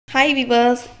Hi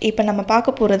viewers, இப்போ நம்ம பார்க்க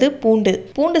போகிறது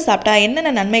பூண்டு சாப்பிட்டா என்னென்ன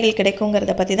நன்மைகள்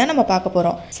கிடைக்குங்கிறத பற்றி தான் நம்ம பார்க்க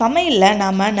போகிறோம். சமையலில்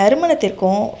நாம்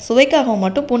நறுமணத்திற்கும் சுவைக்காகவும்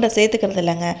மட்டும் பூண்டை சேர்த்துக்கிறது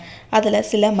இல்லைங்க. அதில்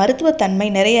சில மருத்துவத்தன்மை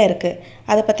நிறைய இருக்குது.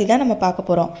 அதை பற்றி தான் நம்ம பார்க்க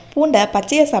போகிறோம். பூண்டை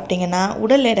பச்சையாக சாப்பிட்டிங்கன்னா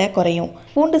உடல் எடை குறையும்.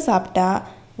 பூண்டு சாப்பிட்டா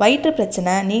வயிற்று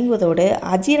பிரச்சனை நீங்குவதோடு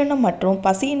அஜீரணம் மற்றும்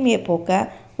பசியின்மையை போக்க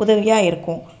உதவியாக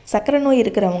இருக்கும். சர்க்கரை நோய்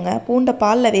இருக்கிறவங்க பூண்டை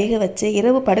பாலில் வேக வச்சு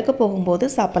இரவு படுக்க போகும்போது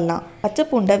சாப்பிட்லாம். பச்சை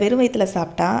பூண்டை வெறும் வயிற்றில்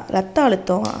சாப்பிட்டா ரத்த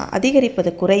அழுத்தம்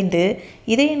அதிகரிப்பது குறைந்து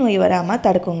இதய நோய் வராமல்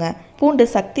தடுக்குங்க. பூண்டு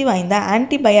சக்தி வாய்ந்த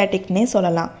ஆன்டிபயாட்டிக்னே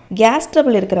சொல்லலாம். கேஸ்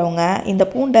ட்ரபிள் இருக்கிறவங்க இந்த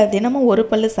பூண்டை தினமும் ஒரு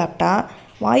பல்லு சாப்பிட்டா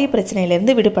வாயு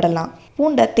பிரச்சனையிலேருந்து விடுபடலாம்.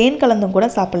 பூண்டை தேன் கலந்தும் கூட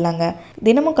சாப்பிட்லாங்க.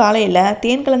 தினமும் காலையில்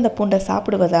தேன் கலந்த பூண்டை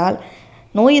சாப்பிடுவதால்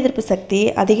நோய் எதிர்ப்பு சக்தி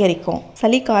அதிகரிக்கும்.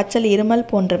 சளி, காய்ச்சல், இருமல்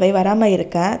போன்றவை வராமல்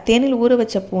இருக்க தேனில் ஊற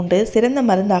வச்ச பூண்டு சிறந்த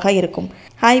மருந்தாக இருக்கும்.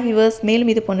 ஹாய் வியூவர்ஸ்,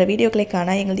 மேலும் இது போன்ற வீடியோக்களை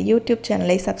காண எங்களது யூடியூப்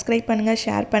சேனலை சப்ஸ்கிரைப் பண்ணுங்கள்,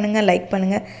 ஷேர் பண்ணுங்கள், லைக்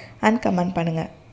பண்ணுங்கள் அண்ட் கமெண்ட் பண்ணுங்கள்.